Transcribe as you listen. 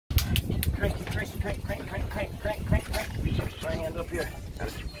crank, crank. Put my hand up here.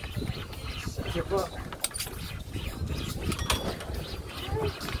 Set your foot.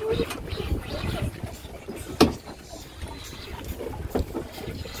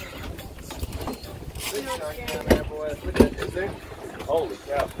 Big shark down there, boys. Look at this there. Holy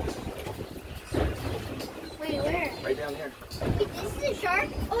cow. Wait, where? Right down here. Wait, this is a shark?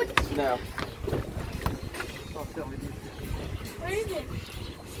 Oh, No. where is it?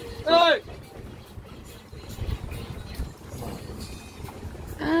 Hey!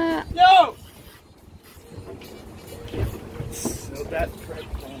 No! So that prick,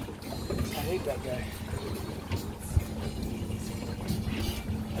 man. I hate that guy.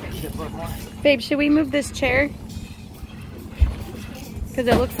 Babe, should we move this chair? Because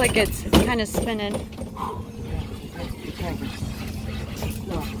it looks like it's kind of spinning.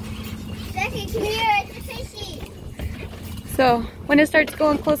 Becky, come here. It's a fishy. So when it starts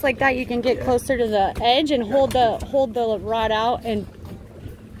going close like that, you can get closer to the edge and hold the rod out and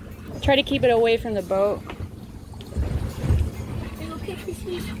try to keep it away from the boat. Go catch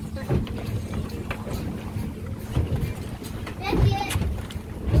fishies. That's it.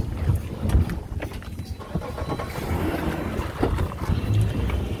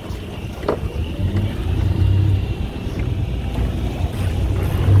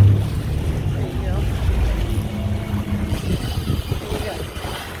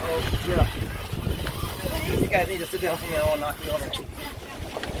 You guys need to sit down for me, I won't knock you over.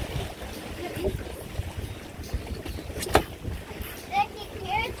 Becky, come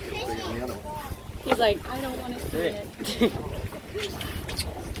here. It's a fishy. He's like, I don't want to see it.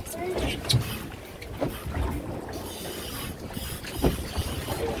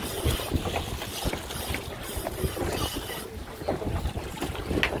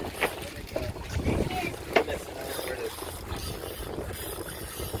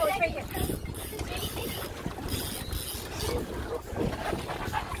 Oh, it's right here.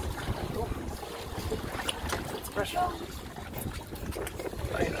 It's pressure.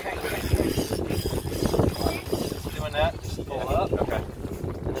 Doing that, just pull up. Okay.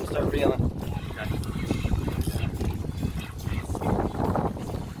 And then start reeling. Okay.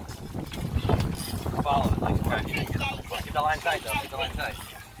 Follow it, like, okay. Keep the line tight though, keep the line tight.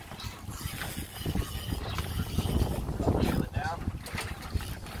 Reel it down.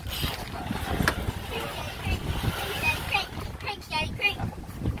 Crank, Daddy, crank.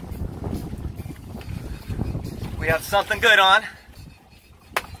 We have something good on.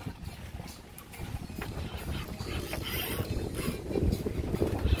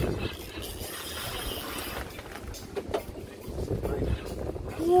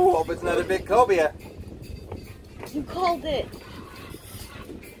 Ooh, hope it's another big cobia. You called it.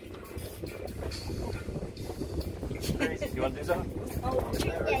 Crazy. You want to do something? Oh,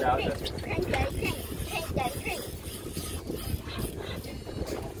 crank, Daddy, crank. Crank, Daddy, crank. Crank, Daddy, crank.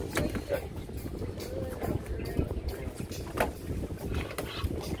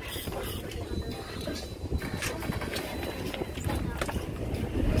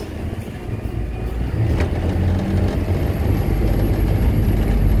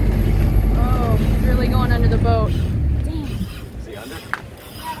 Oh, he's really going under the boat. Dang. Is he under?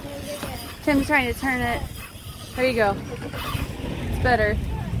 Tim's trying to turn it. There you go. It's better.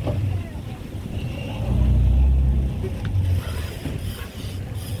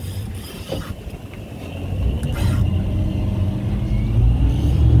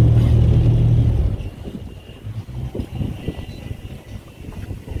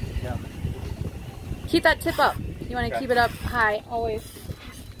 Yeah. Keep that tip up. You want to Okay. keep it up high, always.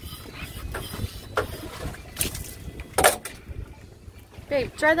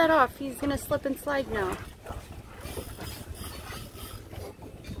 Babe, dry that off. He's going to slip and slide now.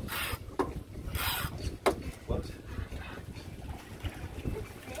 Whoops.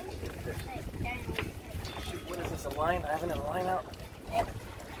 Shoot, what is this, a line? I haven't a line out.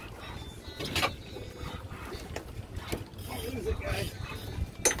 Use it, guys.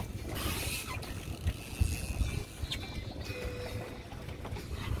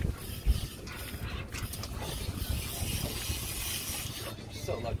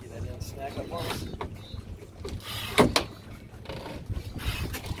 So lucky that didn't snag up on us.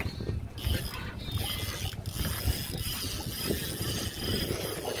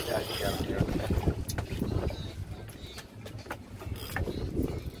 Yeah, you got it there.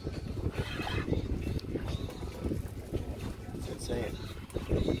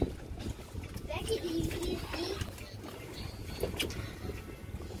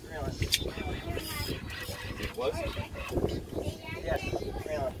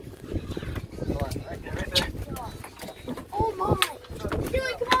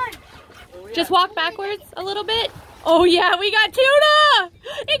 Just walk backwards a little bit. Oh yeah, we got tuna!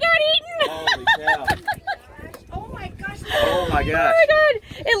 It got eaten! Holy cow. Oh my gosh. Oh my gosh. Oh my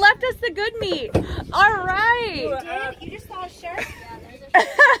god! It left us the good meat. Alright! You just saw a shark?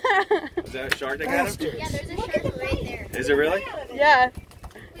 Is that a shark that got him? Yeah, there's a shark right there. Is it really? Yeah.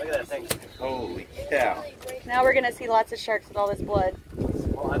 Look at that thing. Holy cow. Now we're gonna see lots of sharks with all this blood.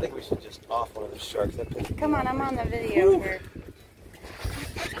 Well, I think we should just off one of those sharks. Come on, I'm on the video here.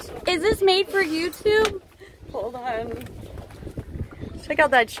 Is this made for YouTube? Hold on. Check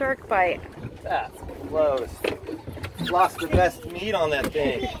out that shark bite. That's close. Lost the best meat on that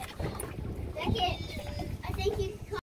thing. Second.